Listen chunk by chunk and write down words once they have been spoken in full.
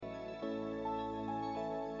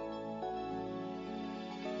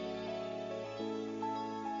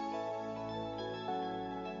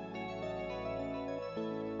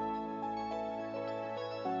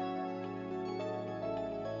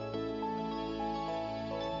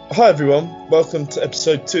Hi everyone, welcome to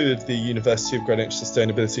episode 2 of the University of Greenwich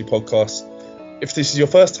Sustainability Podcast. If this is your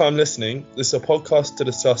first time listening, this is a podcast to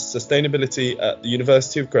discuss sustainability at the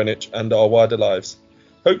University of Greenwich and our wider lives.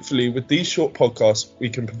 Hopefully with these short podcasts we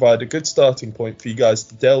can provide a good starting point for you guys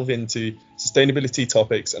to delve into sustainability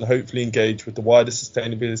topics and hopefully engage with the wider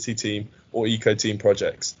sustainability team or eco team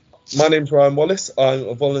projects. My name's Ryan Wallace. I'm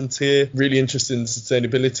a volunteer really interested in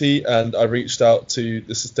sustainability, and I reached out to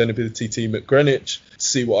the sustainability team at Greenwich to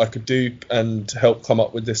see what I could do and help come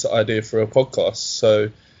up with this idea for a podcast.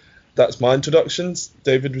 So that's my introductions.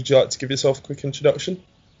 David, would you like to give yourself a quick introduction?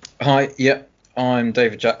 Hi, I'm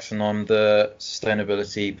David Jackson. I'm the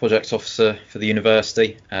Sustainability Projects Officer for the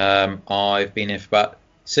university. I've been here for about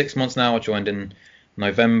 6 months now. I joined in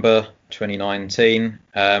November 2019.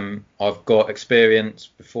 I've got experience.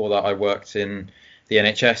 Before that, I worked in the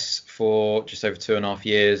NHS for just over 2.5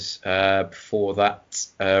 years. Before that,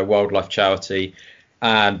 wildlife charity.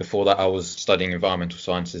 And before that, I was studying environmental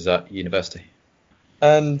sciences at university.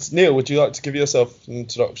 And Niel, would you like to give yourself an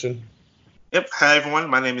introduction? Yep. Hi, everyone.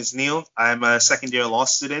 My name is Niel. I'm a second-year law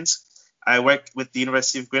student. I work with the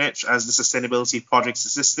University of Greenwich as the Sustainability Projects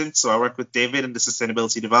Assistant. So I work with David in the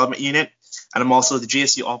Sustainability Development Unit. And I'm also the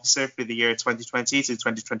GSU Officer for the year 2020 to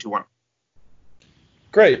 2021.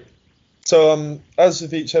 Great. So as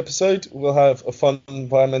with each episode, we'll have a fun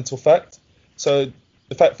environmental fact. So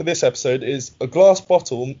the fact for this episode is a glass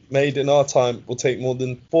bottle made in our time will take more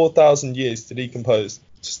than 4,000 years to decompose.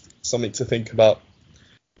 Just something to think about.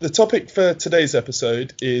 The topic for today's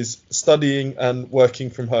episode is studying and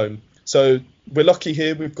working from home. So we're lucky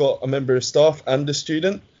here, we've got a member of staff and a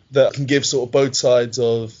student that can give sort of both sides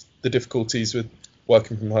of the difficulties with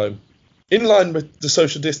working from home. In line with the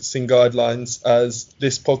social distancing guidelines, as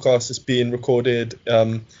this podcast is being recorded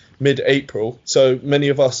mid-April, so many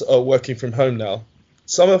of us are working from home now.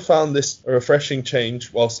 Some have found this a refreshing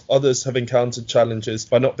change, whilst others have encountered challenges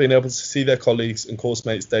by not being able to see their colleagues and course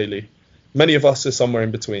mates daily. Many of us are somewhere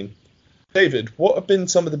in between. David, what have been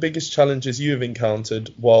some of the biggest challenges you have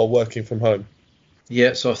encountered while working from home?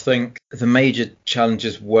 Yeah, so I think the major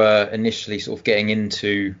challenges were initially sort of getting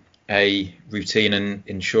into a routine and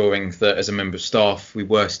ensuring that as a member of staff we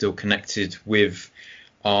were still connected with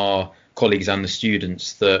our colleagues and the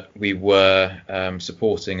students that we were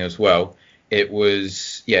supporting as well. It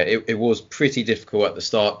was pretty difficult at the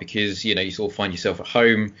start because you sort of find yourself at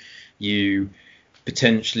home, you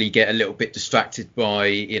potentially get a little bit distracted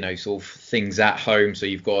by sort of things at home, so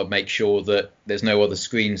you've got to make sure that there's no other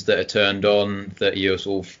screens that are turned on, that you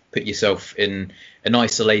sort of put yourself in an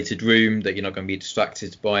isolated room, that you're not going to be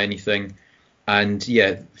distracted by anything. And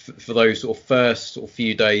for those sort of first sort of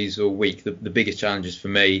few days or week, the biggest challenges for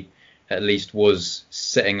me at least was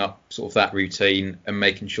setting up sort of that routine and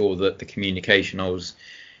making sure that the communication I was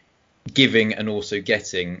giving and also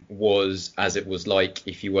getting was as it was like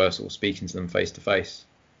if you were sort of speaking to them face to face.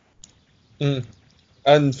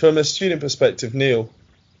 And from a student perspective, Neil,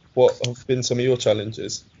 what have been some of your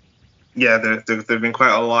challenges? Yeah, there have been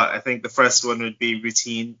quite a lot. I think the first one would be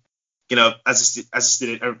routine. As a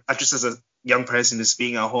student, or just as a young person just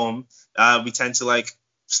being at home, we tend to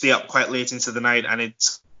stay up quite late into the night, and it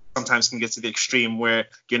sometimes can get to the extreme where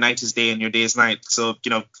your night is day and your day is night. So,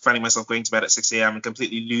 finding myself going to bed at 6 a.m. and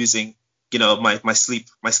completely losing, my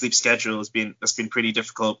sleep schedule has been pretty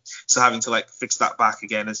difficult. So having to fix that back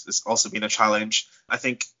again has also been a challenge. I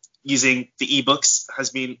think using the ebooks has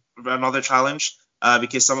been another challenge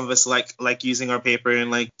because some of us like using our paper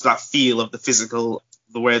and that feel of the physical,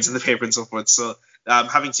 the words in the paper and so forth. So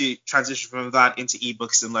having to transition from that into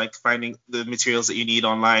ebooks and finding the materials that you need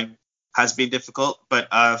online has been difficult, but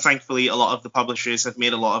thankfully a lot of the publishers have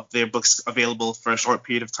made a lot of their books available for a short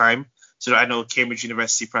period of time. So I know Cambridge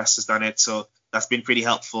University Press has done it, so that's been pretty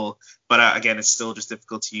helpful. But again, it's still just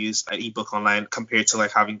difficult to use an ebook online compared to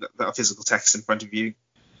having the physical text in front of you.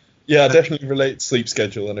 Yeah, I definitely relate sleep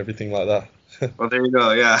schedule and everything like that. Well, there you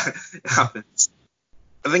go. Yeah, it happens.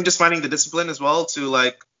 I think just finding the discipline as well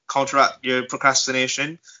to counteract your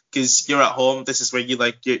procrastination, because you're at home. This is where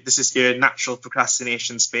this is your natural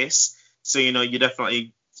procrastination space. So, you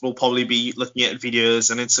definitely will probably be looking at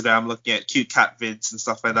videos on Instagram, looking at cute cat vids and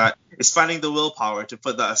stuff like that. It's finding the willpower to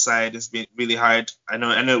put that aside has been really hard. I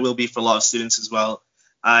know it will be for a lot of students as well.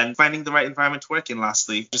 And finding the right environment to work in,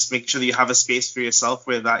 lastly. Just make sure that you have a space for yourself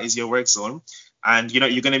where that is your work zone. And,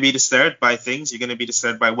 you're going to be disturbed by things. You're going to be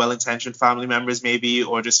disturbed by well-intentioned family members maybe,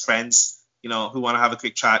 or just friends, who want to have a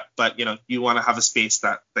quick chat. But, you want to have a space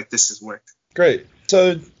that this is work. Great.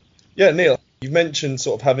 So, Neil, you mentioned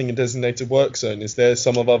sort of having a designated work zone. Is there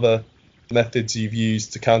some of other methods you've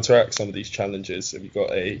used to counteract some of these challenges? Have you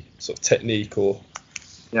got a sort of technique or?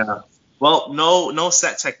 Yeah. Well, no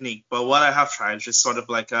set technique, but what I have tried is just sort of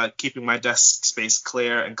like keeping my desk space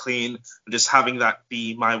clear and clean, and just having that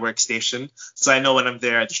be my workstation. So I know when I'm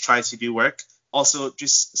there, I just try to do work. Also,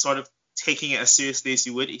 just sort of taking it as seriously as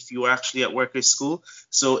you would if you were actually at work or school.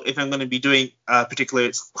 So if I'm going to be doing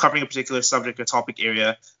covering a particular subject or topic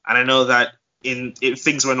area, and I know that if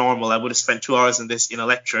things were normal, I would have spent 2 hours in this in a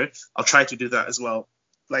lecture, I'll try to do that as well.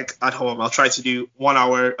 Like at home, I'll try to do 1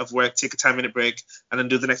 hour of work, take a 10-minute break, and then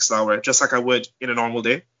do the next hour, just like I would in a normal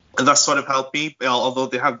day. And that's sort of helped me, although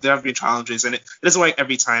there have been challenges, and it doesn't work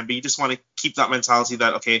every time, but you just want to keep that mentality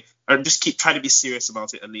that, okay, or just try to be serious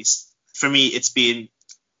about it at least. For me, it's been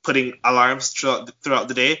putting alarms throughout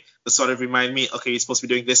the day that sort of remind me, okay, you're supposed to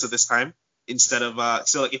be doing this at this time. Instead of,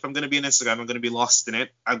 so like if I'm going to be on Instagram, I'm going to be lost in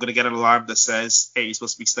it. I'm going to get an alarm that says, hey, you're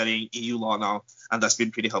supposed to be studying EU law now. And that's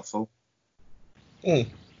been pretty helpful.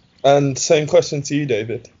 And same question to you,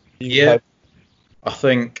 David. I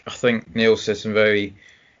think Niel said some very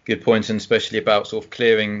good points, and especially about sort of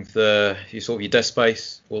clearing your desk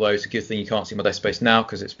space. Although it's a good thing you can't see my desk space now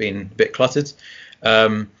because it's been a bit cluttered.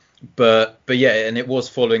 But yeah, and it was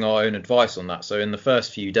following our own advice on that. So in the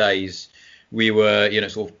first few days, we were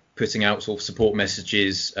sort of putting out sort of support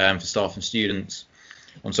messages for staff and students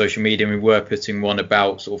on social media, and we were putting one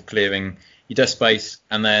about sort of clearing your desk space.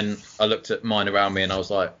 And then I looked at mine around me and I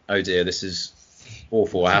was like, oh dear, this is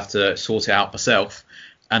awful. I have to sort it out myself.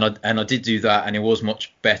 And I did do that, and it was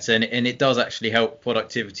much better. And it does actually help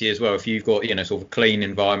productivity as well. If you've got sort of a clean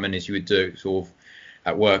environment as you would do sort of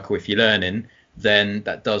at work or if you're learning, then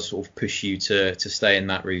that does sort of push you to stay in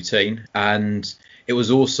that routine. And it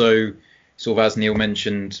was also sort of, as Niel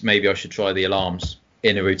mentioned, maybe I should try the alarms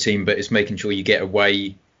in a routine, but it's making sure you get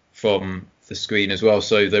away from the screen as well.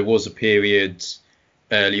 So there was a period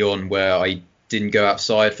early on where I didn't go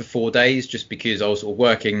outside for 4 days just because I was sort of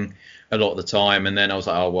working a lot of the time, and then I was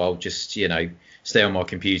like, oh well, just stay on my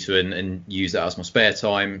computer and use that as my spare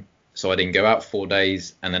time. So I didn't go out for 4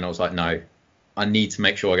 days, and then I was like, no, I need to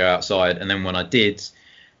make sure I go outside. And then when I did,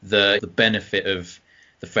 the benefit of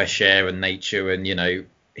the fresh air and nature and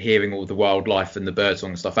hearing all the wildlife and the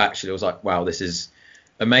birdsong and stuff, actually I was like, wow, this is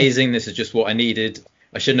amazing. This is just what I needed.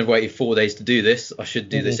 I shouldn't have waited 4 days to do this. I should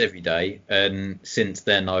do this every day. And since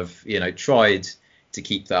then I've tried to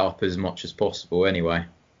keep that up as much as possible anyway.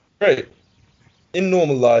 Great. In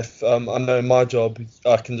normal life, I know in my job,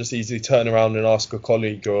 I can just easily turn around and ask a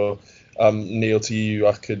colleague, or Niel, to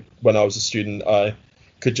you, when I was a student, I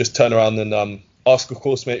could just turn around and ask a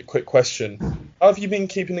course mate a quick question. How have you been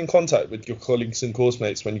keeping in contact with your colleagues and course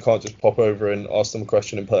mates when you can't just pop over and ask them a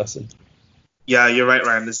question in person? Yeah, you're right,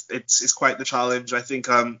 Ryan. It's quite the challenge. I think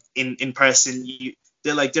in person,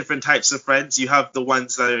 they're like different types of friends. You have the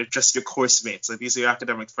ones that are just your course mates, like these are your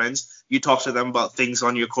academic friends. You talk to them about things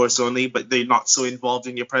on your course only, but they're not so involved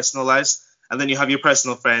in your personal lives. And then you have your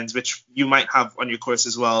personal friends, which you might have on your course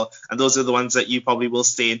as well. And those are the ones that you probably will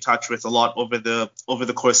stay in touch with a lot over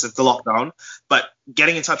the course of the lockdown. But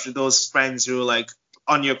getting in touch with those friends who are like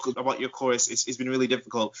about your course it's been really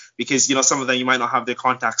difficult, because some of them you might not have their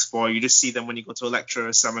contacts for. You just see them when you go to a lecture or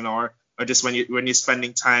a seminar, or just when you're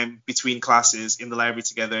spending time between classes in the library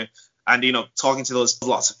together. And talking to those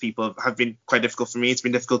lots of people have been quite difficult for me. It's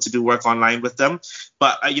been difficult to do work online with them,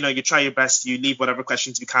 but you try your best. You leave whatever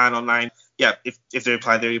questions you can online. Yeah, if they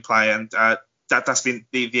reply, they reply, and that's been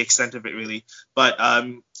the extent of it really. But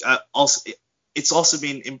also it's also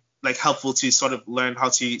been like helpful to sort of learn how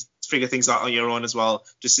to figure things out on your own as well,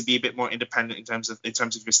 just to be a bit more independent in terms of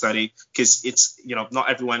your study, because it's not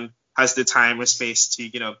everyone has the time or space to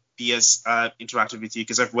be as interactive with you,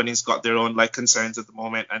 because everyone has got their own like concerns at the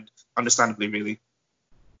moment, and understandably really.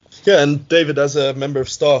 Yeah, and David, as a member of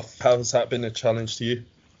staff, how has that been a challenge to you?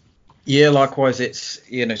 Yeah, likewise, it's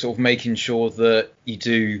sort of making sure that you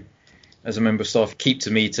do, as a member of staff, keep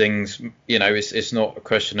to meetings. It's not a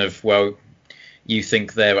question of, well, you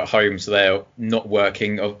think they're at home so they're not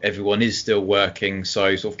working. Everyone is still working,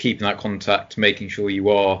 so sort of keeping that contact, making sure you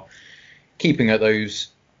are keeping at those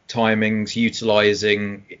timings,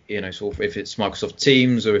 utilizing sort of if it's Microsoft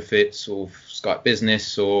Teams or if it's sort of Skype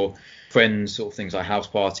Business or friends, sort of things like house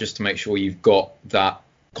parties, just to make sure you've got that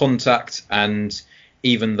contact. And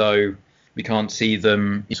even though we can't see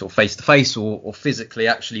them sort of face to face or physically,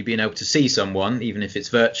 actually being able to see someone, even if it's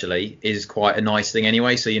virtually, is quite a nice thing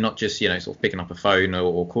anyway. So you're not just sort of picking up a phone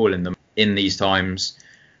or calling them in these times.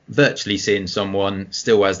 Virtually seeing someone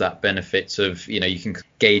still has that benefit of you can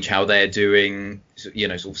gauge how they're doing,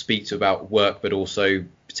 sort of speak to about work, but also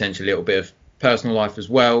potentially a little bit of personal life as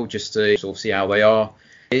well, just to sort of see how they are.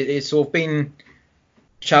 It's sort of been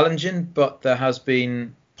challenging, but there has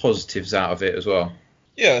been positives out of it as well.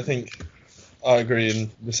 Yeah, I think I agree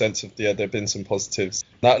in the sense of, there have been some positives.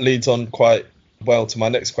 That leads on quite well to my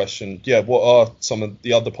next question. Yeah, what are some of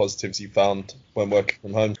the other positives you found when working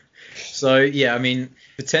from home? So, yeah, I mean,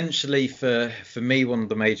 potentially for me, one of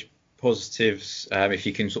the major positives, if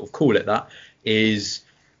you can sort of call it that, is,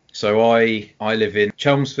 so I live in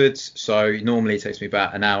Chelmsford, so normally it takes me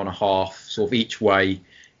about an hour and a half sort of each way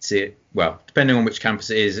to, well, depending on which campus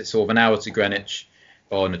it is, it's sort of an hour to Greenwich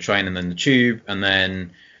on the train and then the tube, and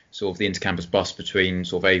then sort of the intercampus bus between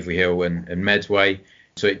sort of Avery Hill and Medway.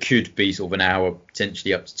 So it could be sort of an hour,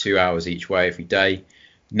 potentially up to 2 hours each way every day.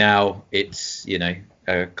 Now it's,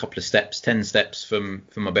 a couple of steps, 10 steps from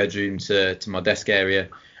my bedroom to my desk area.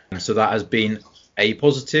 And so that has been a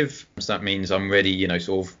positive. So that means I'm ready,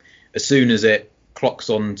 sort of as soon as it clocks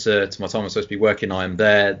on to my time I'm supposed to be working, I am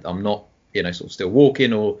there. I'm not, sort of still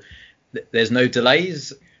walking, or there's no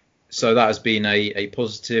delays. So that has been a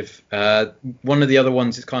positive. One of the other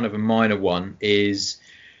ones is kind of a minor one, is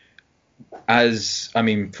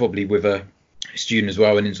probably with a student as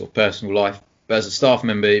well and in sort of personal life, but as a staff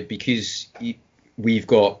member, because we've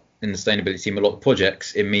got in the sustainability team a lot of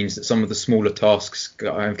projects, it means that some of the smaller tasks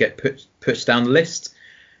get pushed down the list.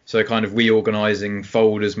 So kind of reorganising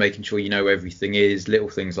folders, making sure you know where everything is, little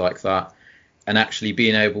things like that. And actually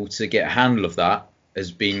being able to get a handle of that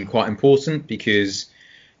has been quite important, because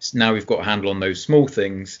now we've got a handle on those small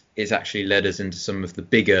things, it's actually led us into some of the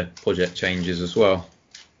bigger project changes as well.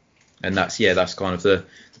 And that's kind of the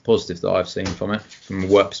positive that I've seen from it, from a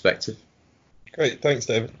work perspective. Great, thanks,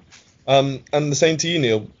 David. And the same to you,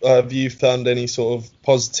 Neil. Have you found any sort of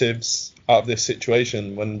positives out of this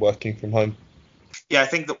situation when working from home? Yeah, I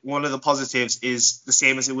think that one of the positives is the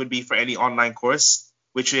same as it would be for any online course,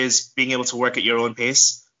 which is being able to work at your own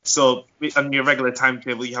pace. So on your regular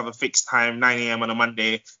timetable, you have a fixed time, 9 a.m. on a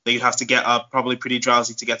Monday, that you'd have to get up, probably pretty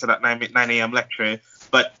drowsy to get to that 9 a.m. lecture.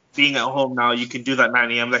 But being at home now, you can do that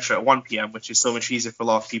 9 a.m. lecture at 1 p.m., which is so much easier for a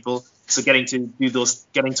lot of people. So getting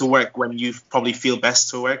to work when you probably feel best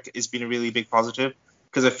to work has been a really big positive,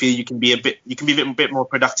 because I feel you can be a bit more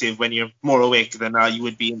productive when you're more awake than you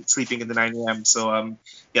would be sleeping in the 9 a.m. So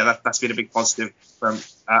that's been a big positive from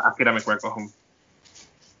academic work at home.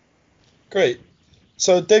 Great.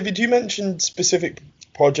 So, David, you mentioned specific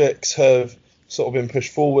projects have sort of been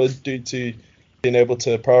pushed forward due to being able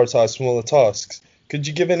to prioritise smaller tasks. Could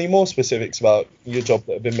you give any more specifics about your job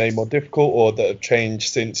that have been made more difficult or that have changed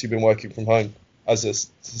since you've been working from home as a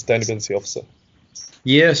sustainability officer?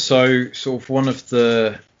 Yeah, so sort of one of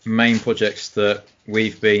the main projects that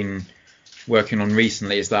we've been working on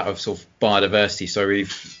recently is that of sort of biodiversity. So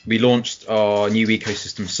we launched our new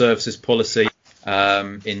ecosystem services policy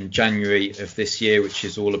in January of this year, which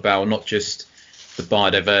is all about not just the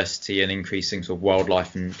biodiversity and increasing sort of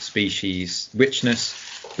wildlife and species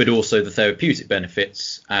richness, but also the therapeutic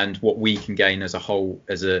benefits and what we can gain as a whole,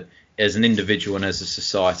 as an individual and as a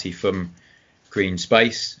society from green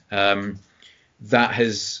space. We're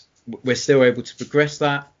still able to progress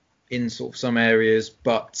that in sort of some areas,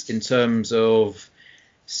 but in terms of,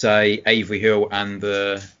 say, Avery Hill and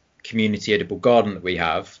the community edible garden that we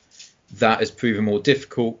have, that has proven more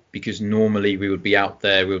difficult, because normally we would be out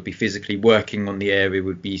there, we would be physically working on the area, we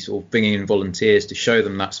would be sort of bringing in volunteers to show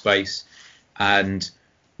them that space, and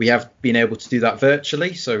we have been able to do that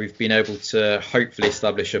virtually. So we've been able to hopefully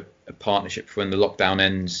establish a partnership for when the lockdown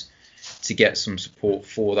ends to get some support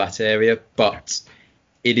for that area, but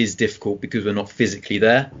it is difficult because we're not physically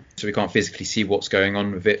there, so we can't physically see what's going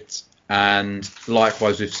on with it. And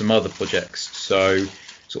likewise with some other projects, so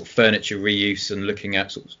sort of furniture reuse and looking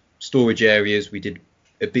at sort of storage areas, we did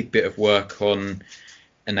a big bit of work on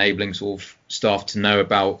enabling sort of staff to know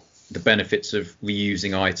about the benefits of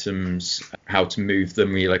reusing items, how to move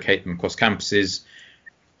them, relocate them across campuses.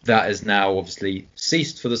 That has now obviously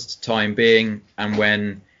ceased for the time being, and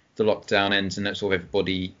when the lockdown ends and that's all,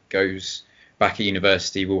 everybody goes back at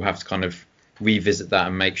university, we'll have to kind of revisit that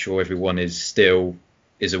and make sure everyone is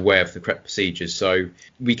aware of the correct procedures. So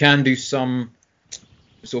we can do some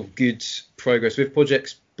sort of good progress with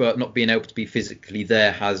projects, but not being able to be physically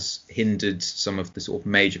there has hindered some of the sort of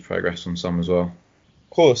major progress on some as well.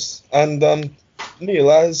 Of course. And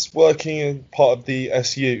Neil, as working in part of the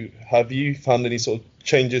SU, have you found any sort of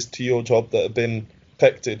changes to your job that have been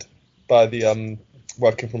affected by the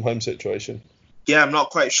working from home situation? Yeah, I'm not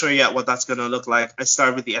quite sure yet what that's going to look like. I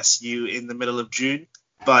started with the SU in the middle of June,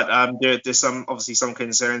 but there's some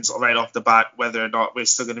concerns right off the bat whether or not we're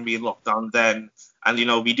still going to be in lockdown then.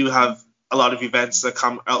 And we do have a lot of events that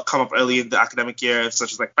come up early in the academic year,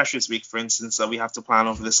 such as like Freshers Week, for instance, that we have to plan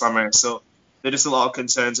over the summer. So there's just a lot of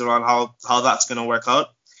concerns around how that's going to work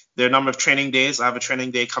out. There are a number of training days. I have a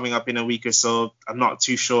training day coming up in a week or so. I'm not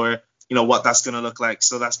too sure, what that's going to look like.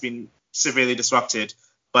 So that's been severely disrupted.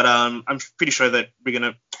 But I'm pretty sure that we're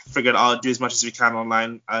going to figure it out, do as much as we can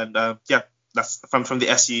online. And that's from the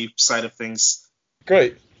SU side of things.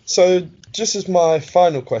 Great. So just as my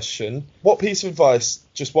final question, what piece of advice,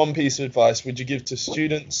 just one piece of advice, would you give to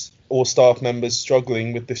students or staff members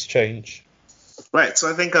struggling with this change? Right. So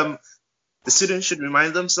I think the students should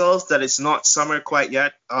remind themselves that it's not summer quite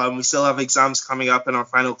yet. We still have exams coming up and our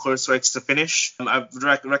final courseworks to finish. I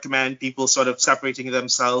would recommend people sort of separating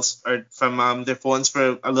themselves from their phones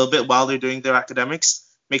for a little bit while they're doing their academics.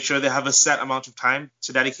 Make sure they have a set amount of time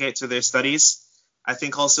to dedicate to their studies. I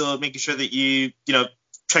think also making sure that you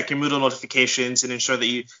check your Moodle notifications and ensure that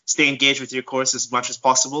you stay engaged with your course as much as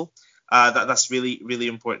possible. That's really, really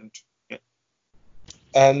important. Yeah.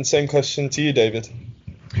 And same question to you, David.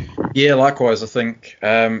 Yeah, likewise. I think,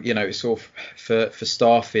 it's sort of for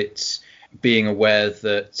staff, it's being aware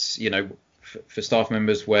that, for staff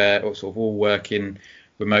members where or sort of all working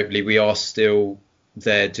remotely, we are still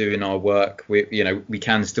there doing our work. We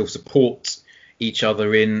can still support each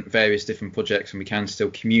other in various different projects and we can still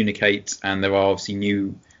communicate. And there are obviously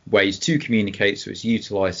new ways to communicate. So it's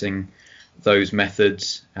utilising those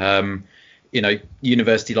methods.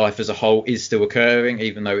 University life as a whole is still occurring,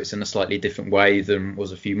 even though it's in a slightly different way than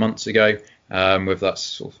was a few months ago, whether that's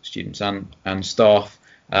sort of students and staff.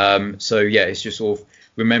 It's just sort of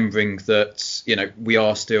remembering that, we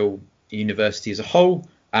are still a university as a whole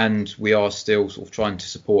and we are still sort of trying to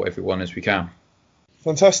support everyone as we can.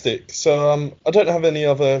 Fantastic. So I don't have any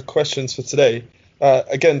other questions for today.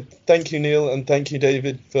 Again, thank you, Niel, and thank you,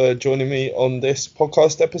 David, for joining me on this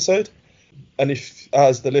podcast episode. And if,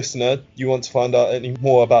 as the listener, you want to find out any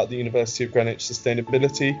more about the University of Greenwich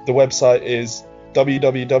sustainability, the website is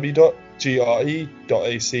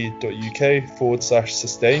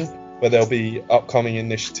www.gre.ac.uk/sustain, where there'll be upcoming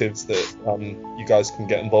initiatives that you guys can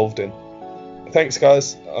get involved in. Thanks,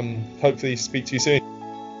 guys. Hopefully speak to you soon.